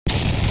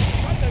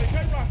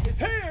It's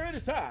here, it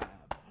is time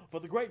for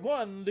the great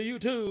one, the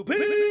YouTube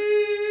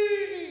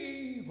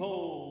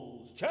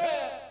People's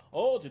Chat.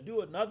 Oh, to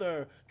do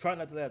another Try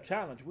Not to Laugh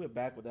challenge. We're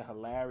back with the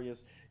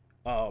hilarious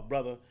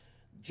brother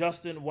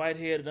Justin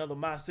Whitehead, another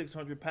My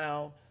 600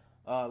 Pound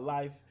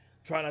Life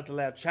Try Not to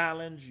Laugh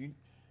challenge.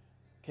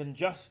 Can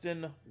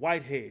Justin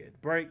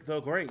Whitehead break the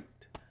great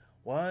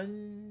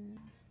one?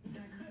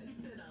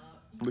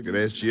 Look at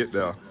that shit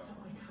there.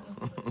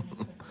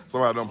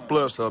 Somebody done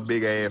flushed her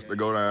big ass to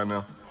go down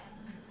there.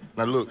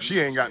 Now look, she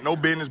ain't got no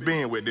business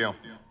being with them.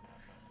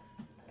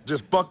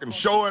 Just fucking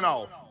showing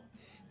off.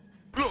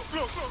 Look.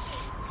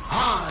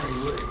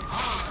 Highway.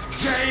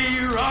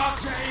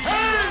 J-Rocc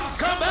has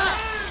come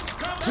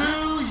back to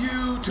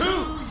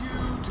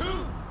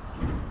YouTube.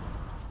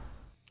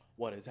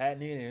 What is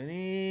happening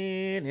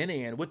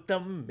in with the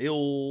millions?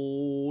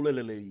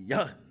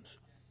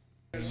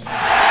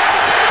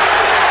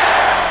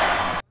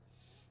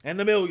 And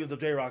the millions of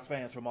J-Rocc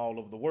fans from all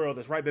over the world.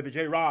 That's right, baby.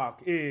 J-Rocc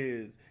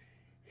is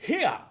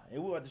here.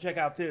 And we're about to check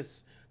out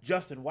this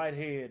Justin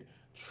Whitehead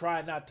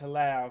Try Not to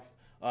Laugh,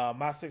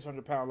 My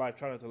 600 Pound Life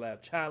Try Not to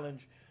Laugh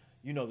challenge.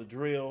 You know the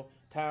drill.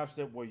 Time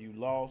step where you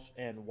lost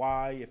and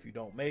why if you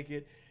don't make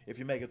it. If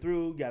you make it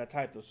through, you got to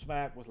type the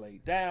smack was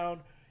laid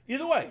down.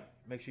 Either way,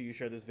 make sure you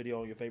share this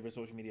video on your favorite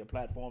social media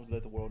platforms.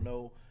 Let the world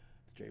know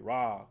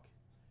J-Rocc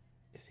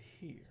is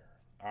here.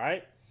 All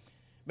right?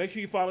 Make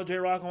sure you follow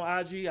J-Rocc on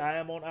IG. I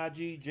am on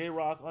IG.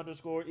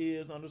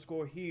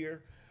 J-Rocc_is_here.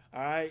 All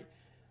right?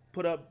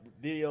 Put up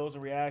videos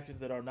and reactions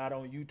that are not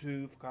on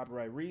YouTube for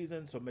copyright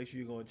reasons, so make sure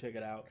you go and check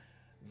it out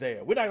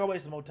there. We're not going to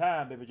waste some more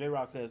time, baby.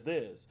 J-Rocc says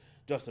this.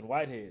 Justin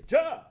Whitehead,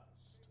 just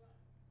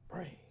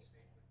bring.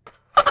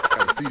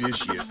 Gotta see this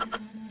shit.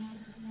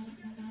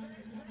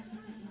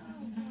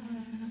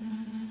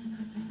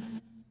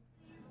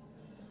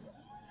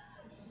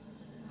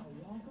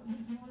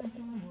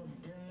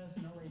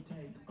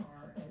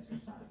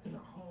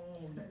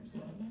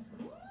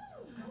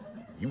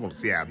 You want to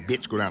see how a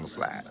bitch go down the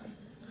slide?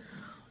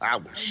 I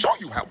will show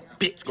you how a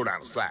bitch go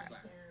down the slide.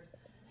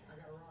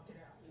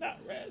 Not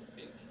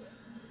raspy.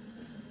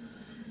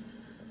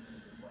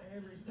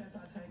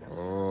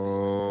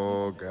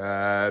 Oh,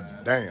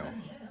 god damn.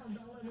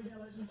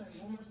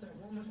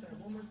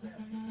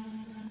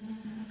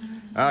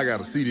 I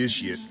gotta see this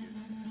shit.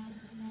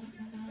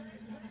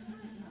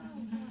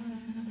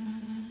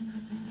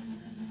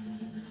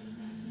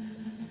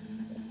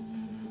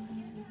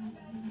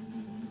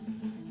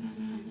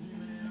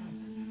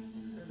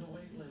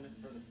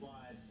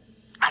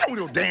 I don't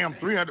know damn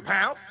 300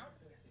 pounds.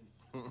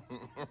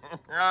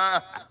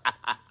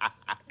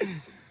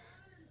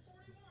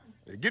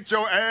 Get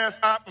your ass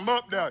out from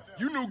up there.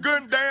 You knew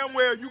good and damn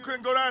well you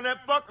couldn't go down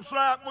that fucking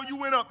slide before you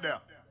went up there.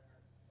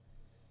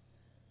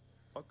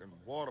 Fucking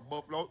water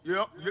buffalo.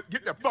 Yep,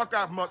 get the fuck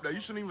out from up there.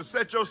 You shouldn't even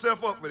set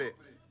yourself up for that.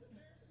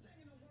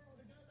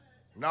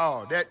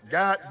 No, that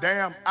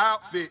goddamn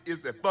outfit is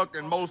the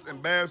fucking most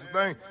embarrassing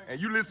thing.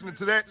 And you listening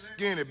to that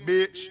skinny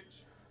bitch.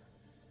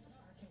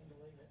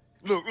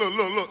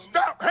 Look.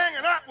 Stop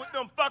hanging out with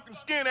them fucking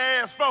skinny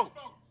ass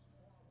folks.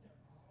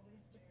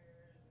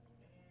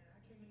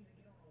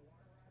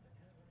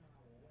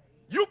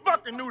 You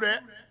fucking knew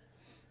that.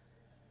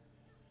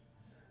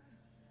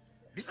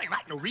 This ain't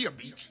like no real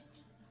beach.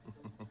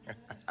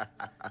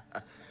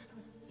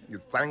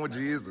 Your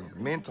sandwiches and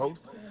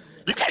Mentos.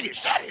 You can't get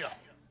shot here.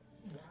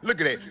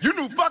 Look at that. You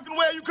knew fucking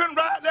well you couldn't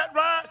ride that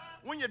ride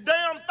when your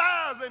damn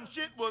thighs and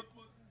shit was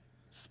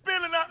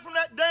spilling out from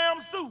that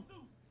damn suit.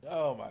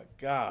 Oh, my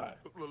God.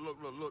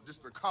 Look,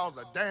 just to cause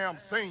a damn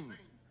scene.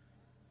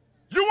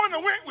 You wouldn't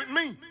have went with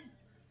me.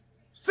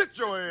 Sit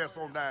your ass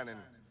on down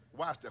and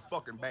wash their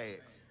fucking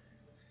bags.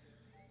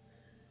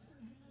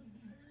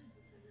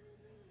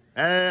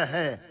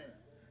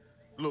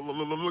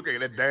 Look at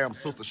that damn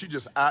sister. She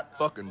just out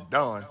fucking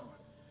done.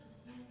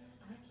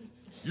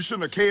 You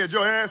shouldn't have carried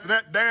your ass to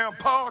that damn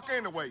park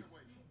anyway.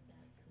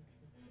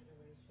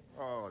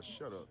 Oh,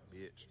 shut up,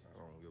 bitch. I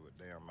don't give a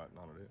damn about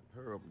none of that.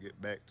 Hurry up and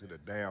get back to the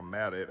damn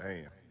matter at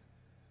hand.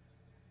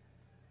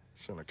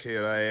 Shouldn't have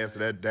carried her ass to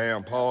that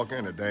damn park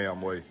any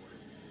damn way.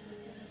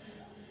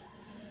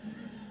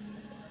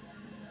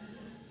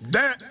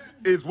 That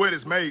is what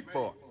it's made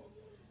for.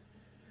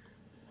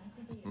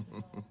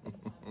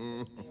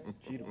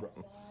 Cheetah, bro.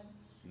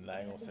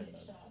 I ain't gonna say nothing.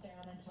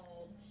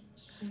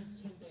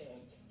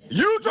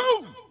 You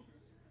too!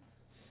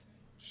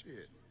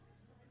 Shit.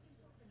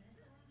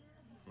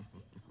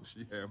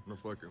 She having a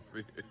fucking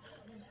fit.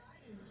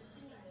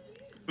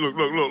 Look.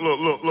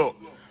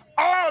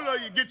 All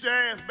of you get your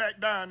ass back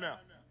down now.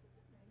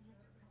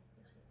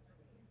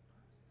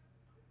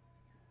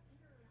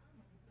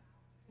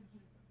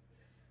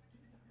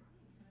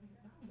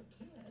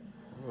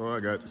 Oh, I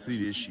got to see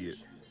this shit.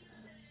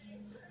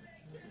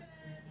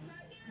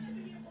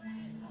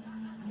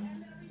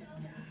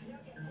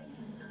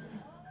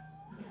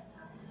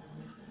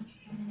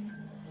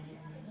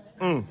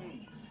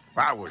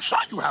 I will show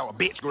you how a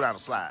bitch go down the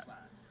slide.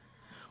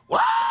 Whoa,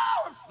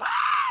 I'm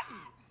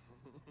sliding.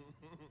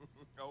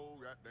 Oh,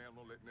 goddamn,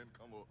 don't let nothing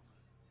come up.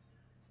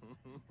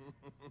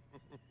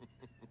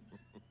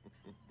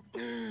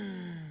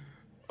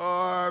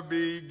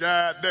 RB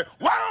goddamn.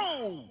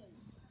 Whoa!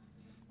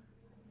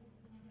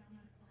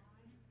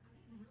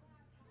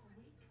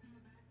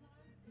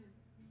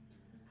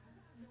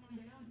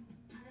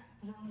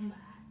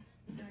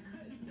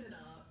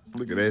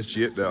 Look at that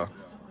shit there.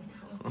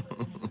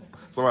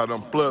 Somebody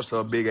done flushed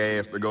her big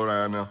ass to go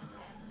down there.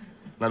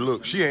 Now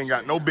look, she ain't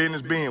got no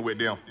business being with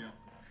them.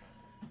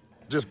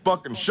 Just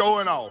fucking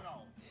showing off.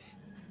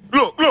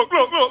 Look,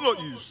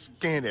 you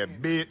skinny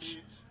bitch.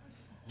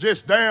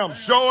 Just damn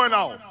showing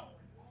off.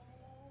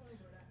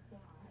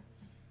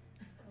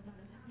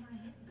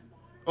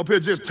 Up here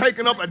just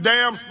taking up a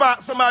damn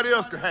spot somebody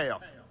else could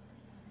have.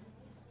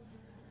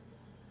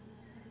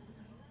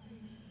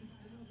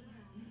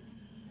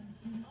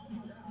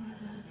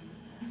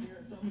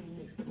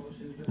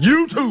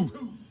 You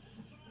too.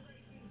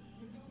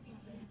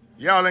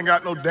 Y'all ain't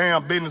got no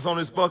damn business on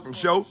this fucking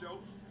show.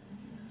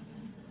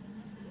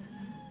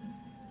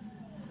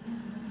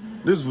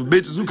 This is for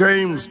bitches who can't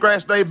even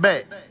scratch their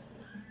back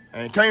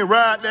and can't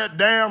ride that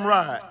damn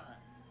ride.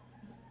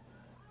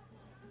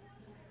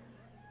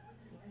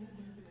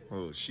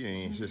 Oh, she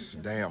ain't just a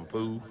damn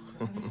fool.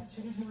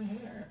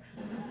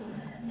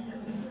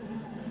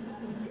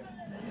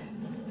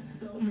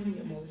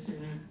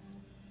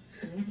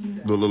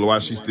 Look, why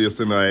she still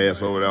sitting her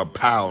ass over there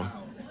pouting.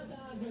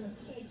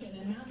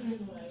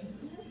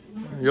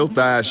 Your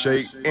thighs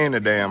shake and the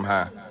damn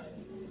high.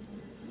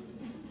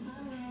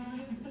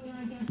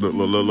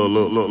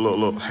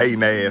 Look,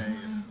 hating ass.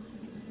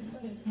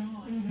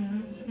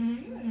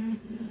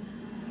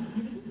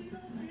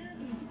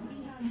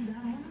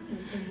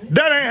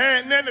 That ain't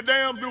had nothing to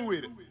damn do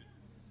with it.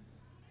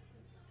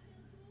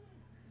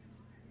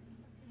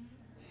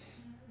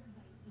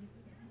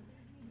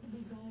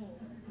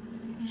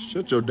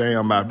 Shut your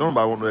damn mouth. Don't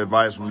nobody want no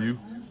advice from you.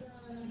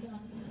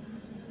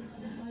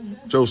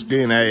 Your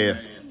skin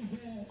ass.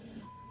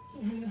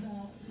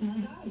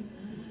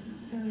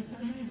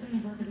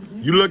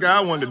 You look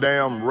out one the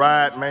damn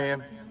ride,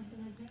 man.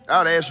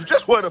 I'd ask you,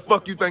 just where the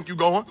fuck you think you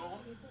going?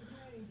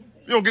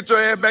 You don't get your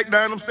ass back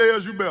down them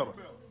stairs, you better.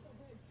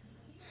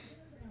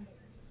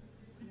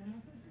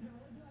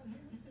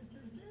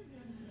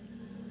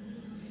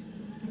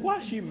 Why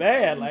she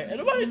mad? Like,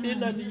 nobody did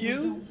nothing to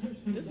you.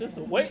 It's just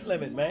a weight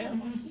limit, man.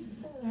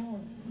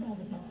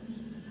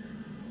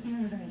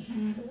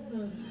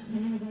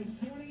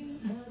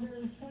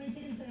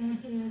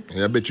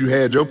 Yeah, I bet you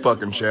had your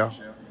fucking share.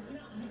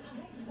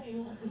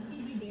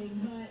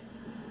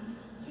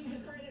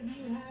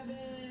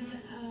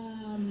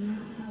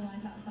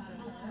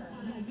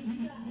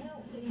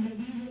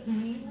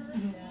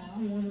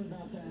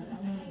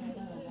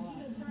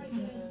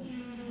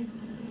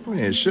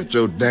 Man, shut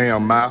your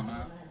damn mouth.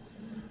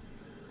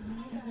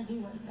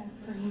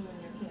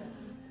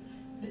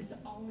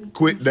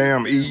 Quit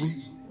damn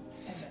eating.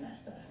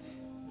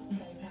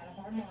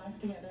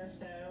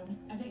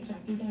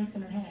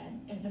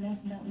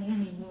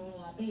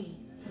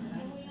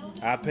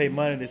 I pay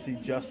money to see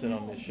Justin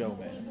on this show,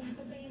 man.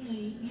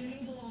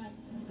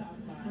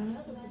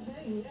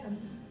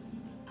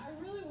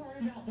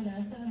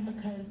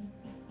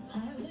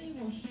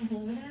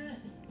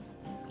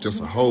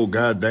 Just a whole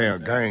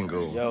goddamn gang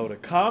going. Yo, the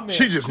comments.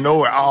 She just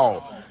know it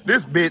all.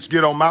 This bitch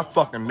get on my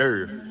fucking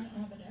nerve.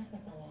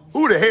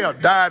 Who the hell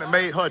died and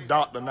made her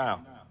doctor now?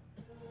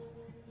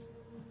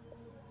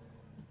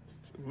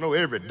 Know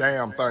every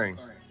damn thing.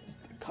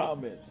 The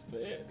comments,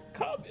 man. The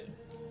comments.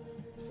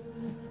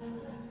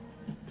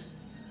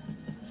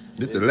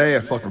 This the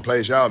last fucking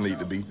place y'all need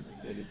to be.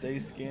 Said if they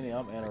skinny,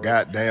 I'm anorexic.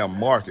 Goddamn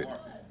market.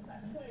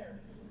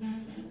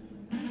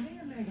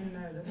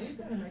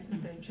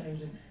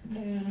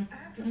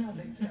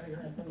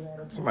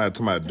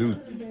 Somebody do.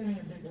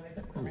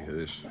 Let me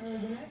hush.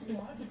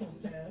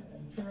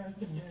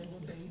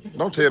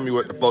 Don't tell me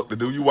what the fuck to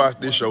do. You watch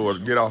this show or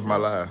get off my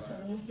live.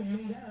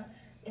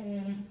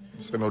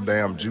 This ain't no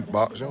damn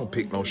jukebox. You don't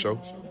pick no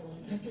show.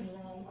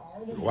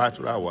 Watch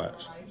what I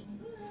watch.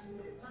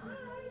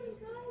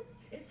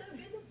 It's so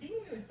good to see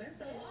you. It's been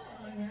so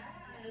long.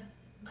 Yes.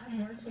 I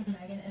worked with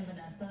Megan and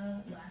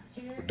Vanessa last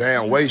year.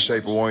 Damn waist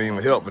shaper won't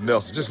even help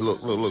Vanessa. Just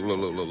look. A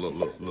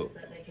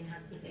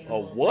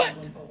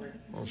what?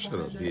 Oh, shut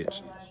up,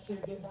 bitch.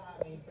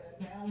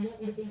 Now I want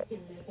you to be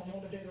serious. I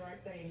want to do the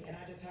right thing, and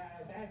I just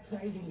have bad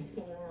cravings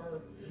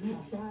for my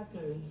fried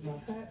foods, my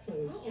fat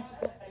foods.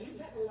 You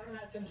just have to learn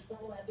how to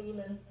control that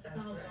demon.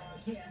 Oh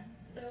gosh, yeah.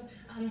 So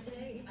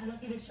today I'd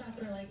like you to shop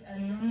for like a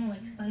normal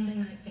like Sunday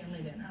night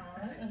family dinner.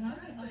 All right, that's nice.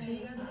 I'll see you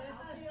guys on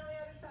the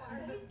other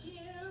side. Thank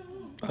you.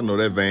 I know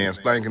that van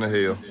stinking of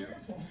hell.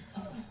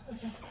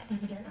 Okay.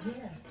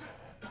 Yes.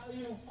 Oh,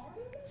 you know,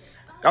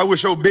 I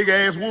wish your big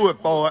ass would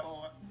for it.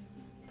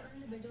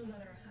 individuals that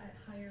are at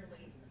higher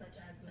weights, such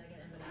as Megan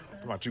and Vanessa.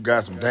 How about you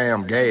got some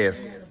damn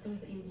gas? The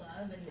foods that you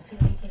love and feel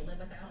like you can't live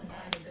without and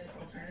find a good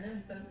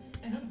alternative. So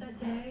I hope that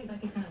today I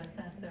can kind of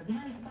assess their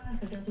blind spots,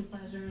 their guilty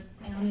pleasures,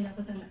 and I'll meet up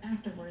with them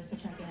afterwards to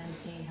check in and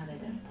see how they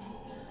did.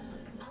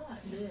 I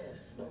like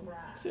this, but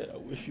right. Said I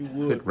wish you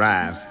would.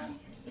 Rice.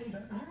 See,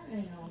 but I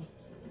am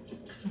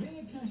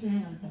What's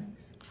your hand thing?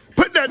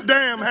 Put that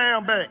damn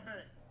ham back.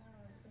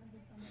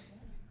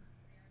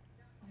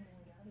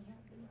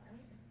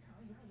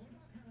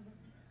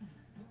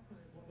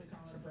 What we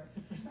call it a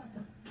breakfast for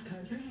supper.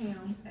 Country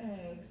ham,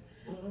 eggs,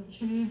 little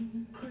cheese,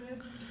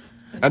 crisps.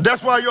 And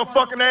that's why your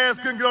fucking ass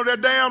couldn't get on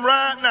that damn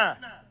ride now.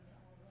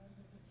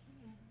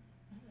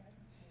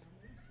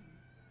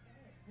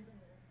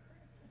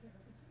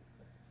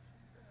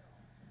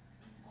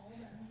 All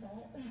that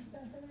salt and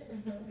stuff in it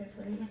is no good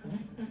for you.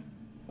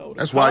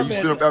 That's why you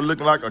sit up there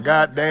looking like a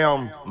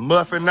goddamn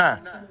muffin now.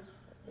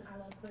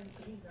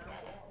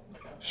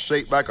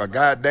 Shaped like a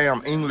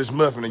goddamn English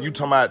muffin, and you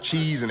talking about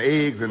cheese and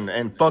eggs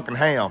and fucking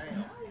ham.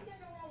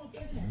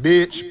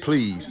 Bitch,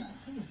 please.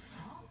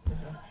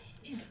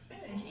 It's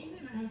spinach, even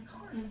if it has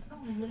carbs, it's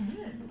probably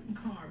good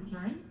carbs,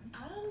 right?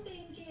 I'm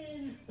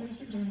thinking we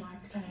should do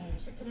like a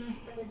chicken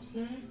feta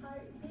cheese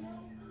type deal,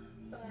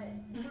 but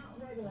not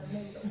regular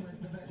meat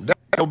with the vegetables.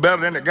 That's no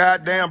better than the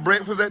goddamn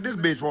breakfast that this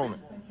bitch wanted.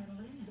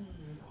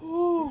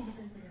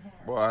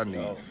 Boy, I need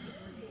it.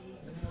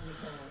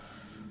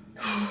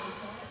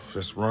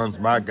 Just runs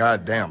my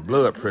goddamn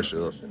blood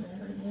pressure up. I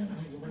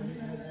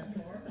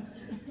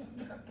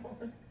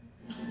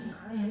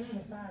knew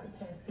the side would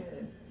taste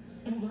good.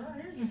 Oh, girl,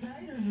 here's your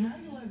taters. You know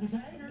you love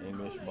potatoes.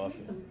 English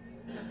muffin. Some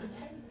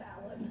potato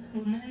salad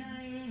with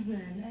mayonnaise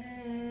and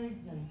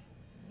eggs and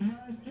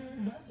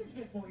mustard. Mustard's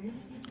good for you.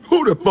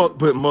 Who the fuck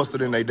put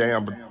mustard in they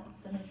damn... The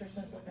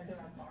nutritionist looking through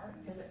our cart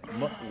because it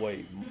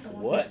Wait, going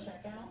what? to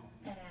check out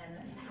and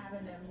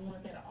having them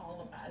look at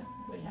all of that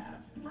we have.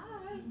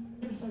 Hi.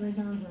 There's so many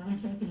times when I'm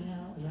checking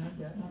out and I've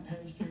got my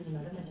pastries and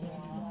I've got my candy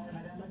bar and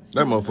I got my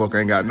That motherfucker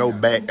ain't got no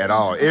back at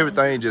all.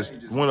 Everything just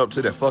went up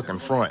to the fucking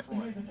front.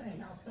 Here's the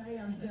thing. I'll say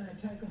I'm gonna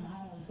take them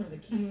home for the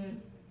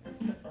kids.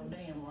 That's a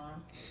damn lie.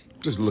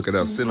 Just look at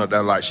her sitting up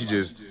there like she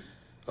just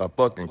a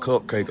fucking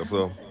cupcake or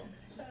something.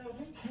 So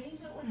we came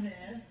up with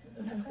this.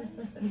 This is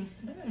supposed to be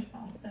spinach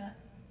pasta.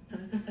 So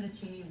this is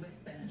fettuccine with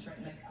spinach,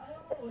 right, mixed.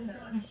 Oh, it's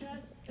not just I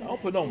spinach.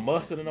 don't put no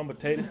mustard in no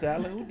potato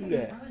salad. Who do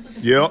that?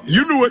 Yeah,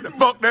 you knew what the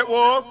fuck that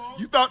was.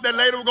 You thought that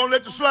lady was gonna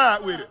let you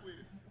slide with it.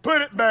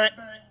 Put it back.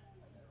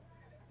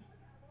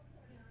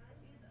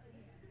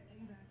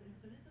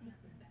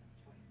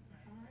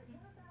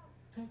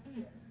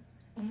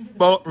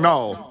 Fuck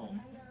no.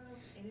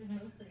 It is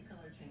mostly a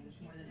color change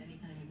more than any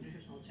kind of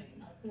nutritional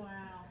change. Wow.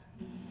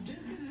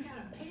 Just because it's got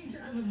a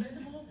picture of a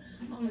vegetable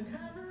on the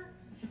cover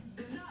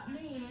does not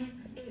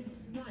mean it's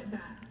like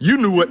that. You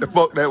knew what the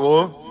fuck that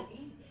was.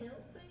 Eat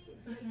healthy,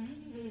 so they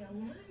give you the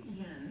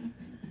illusion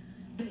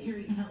that you're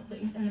eating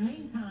healthy. In the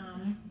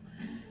meantime,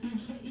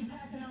 you're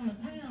packing on the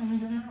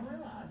pounds and not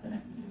realizing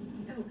it.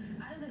 So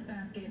out of this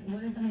basket,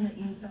 what is something that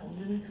you felt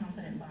really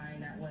confident buying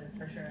that was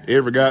for sure?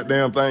 Every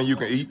goddamn thing you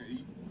can eat.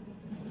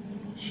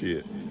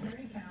 Shit.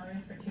 30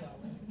 calories for 2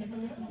 olives. It's a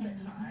little bit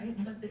high,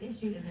 but the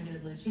issue is going to be the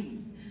blue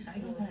cheese. A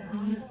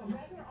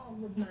regular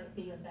olive might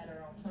be a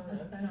better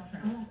alternative. I like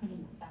to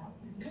eat salad.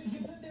 Could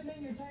you put them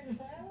in your tater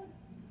salad?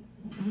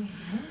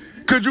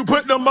 Could you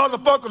put them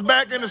motherfuckers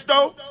back in the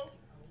stove?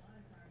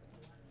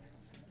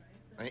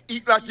 And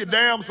eat like you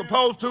damn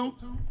supposed to?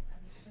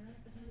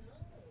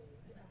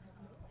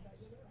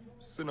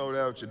 Sitting over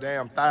there with your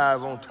damn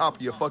thighs on top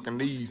of your fucking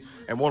knees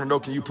and want to know,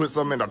 can you put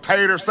something in a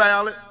tater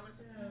salad?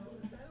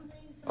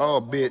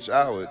 Oh, bitch,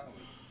 I would. I guess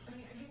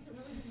it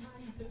really depends how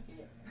you cook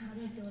it. How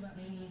do you feel about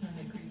maybe using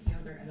a Greek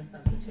yogurt as a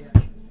substitute?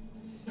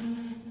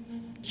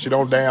 She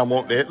don't damn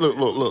want that. Look.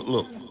 Flavor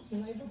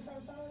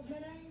profile is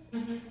mayonnaise.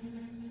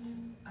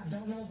 I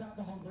don't know about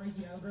the whole Greek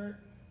yogurt.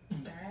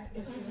 That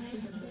is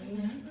really the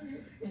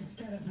main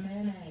instead of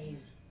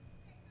mayonnaise.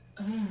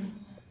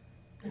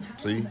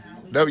 See?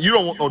 You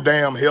don't want no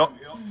damn help.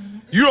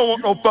 You don't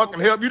want no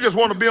fucking help. You just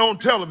want to be on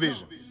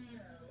television.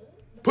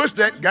 Push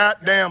that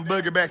goddamn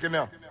boogie back in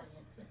there.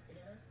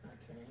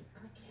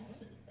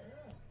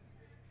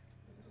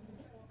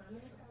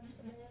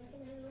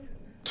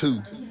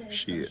 Two.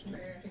 Shit.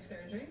 Bariatric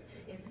surgery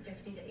is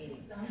 50 to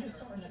 80. I'm just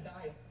starting a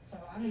diet, so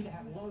I need to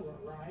have lower,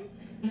 right?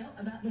 No,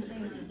 about the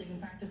same amount, so you can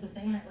practice the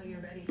same. That way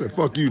you're ready for The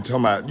fuck you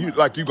talking about? You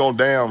like you gonna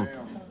damn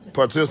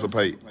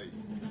participate. I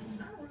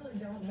really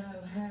don't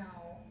know how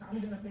I'm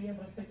going to be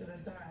able to stick to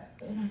this diet.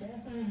 It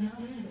definitely is not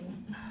easy.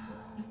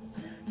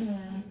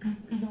 Yeah,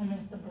 you're going to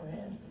miss the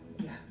bread.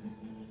 Yeah.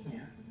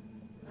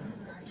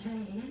 I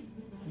can't eat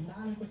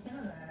 90% of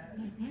that.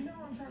 You know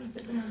I'm trying to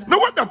stick to my diet. Now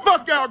what the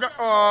fuck y'all got?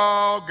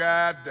 Oh,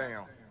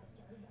 goddamn.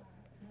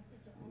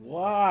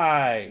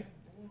 Why?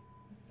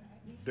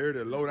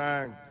 Dirty,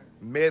 low-down,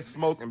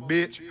 meth-smoking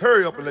bitch.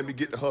 Hurry up and let me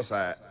get to her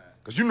side.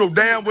 Because you know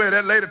damn well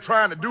that lady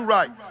trying to do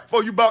right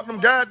before you bought them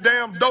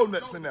goddamn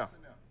donuts in there.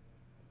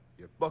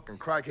 You fucking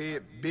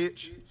crackhead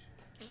bitch.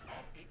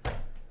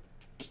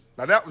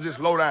 Now that was just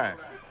low-down.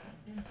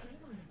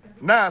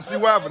 Now I see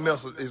why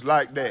Vanessa is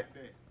like that.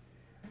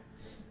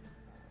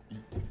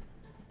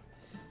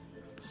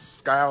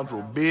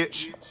 Scoundrel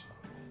bitch.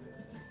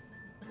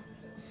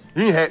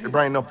 You ain't had to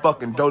bring them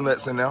fucking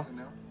donuts in there.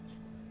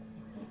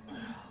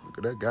 Look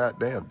at that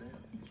goddamn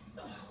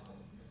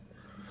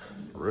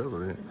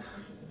resident.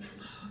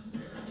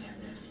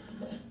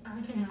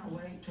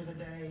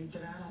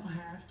 that I don't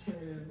have to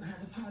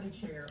have a potty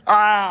chair.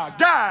 Ah,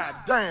 god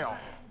damn.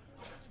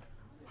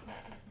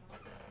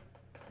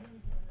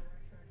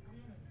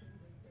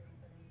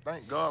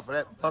 Thank God for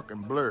that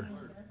fucking blur.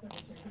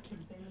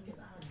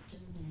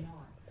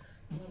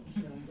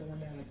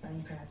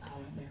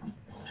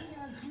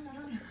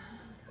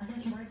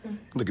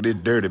 Look at this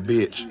dirty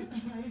bitch.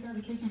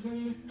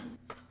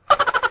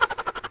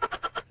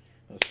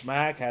 The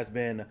smack has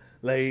been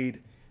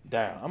laid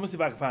down. I'm gonna see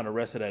if I can find the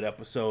rest of that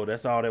episode.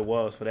 That's all there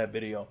was for that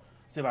video.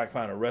 See if I can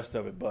find the rest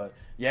of it. But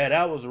yeah,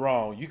 that was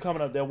wrong. You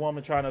coming up, that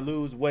woman trying to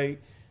lose weight.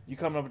 You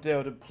coming up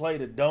there to play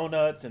the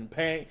donuts and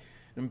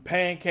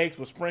pancakes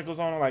with sprinkles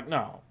on it. Like,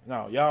 no,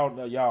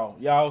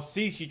 y'all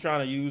see she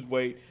trying to use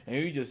weight, and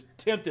you just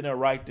tempting her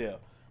right there.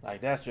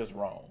 Like, that's just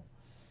wrong.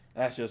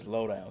 That's just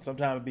low down.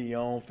 Sometimes it be your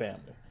own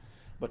family.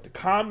 But the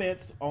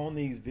comments on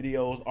these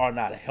videos are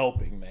not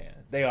helping, man.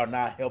 They are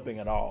not helping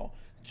at all.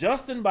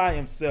 Justin by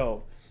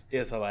himself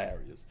is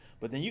hilarious.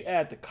 But then you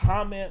add the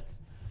comments,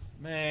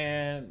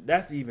 man,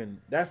 that makes it even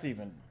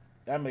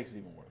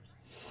worse.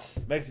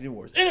 Makes it even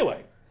worse.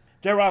 Anyway,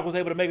 J-Rocc was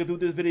able to make it through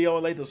this video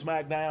and lay the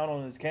smack down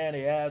on his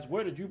candy ass.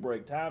 Where did you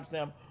break?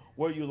 Timestamp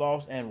where you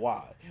lost and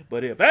why.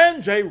 But if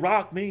and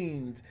J-Rocc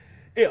means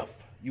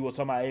if you were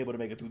somehow able to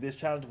make it through this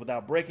challenge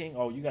without breaking,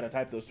 oh, you got to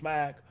type the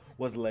smack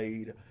was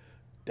laid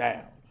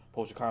down.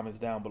 Post your comments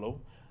down below.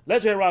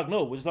 Let J-Rocc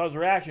know which is his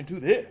reaction to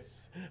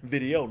this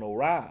video. No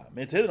rhyme.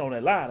 And tell it on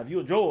that line. If you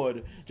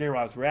enjoyed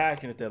J-Rocc's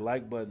reaction, hit that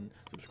like button,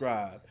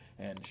 subscribe,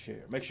 and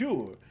share. Make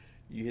sure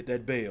you hit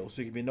that bell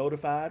so you can be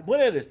notified when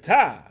it is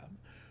time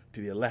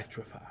to be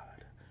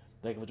electrified.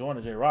 Thank you for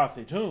joining J-Rocc.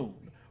 Stay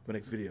tuned for the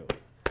next video.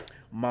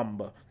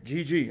 Mamba,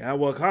 GG, and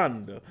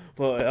Wakanda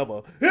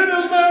forever. It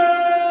is man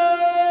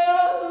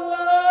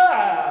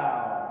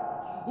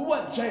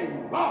what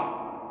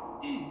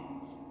J-Rocc is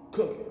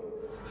cooking.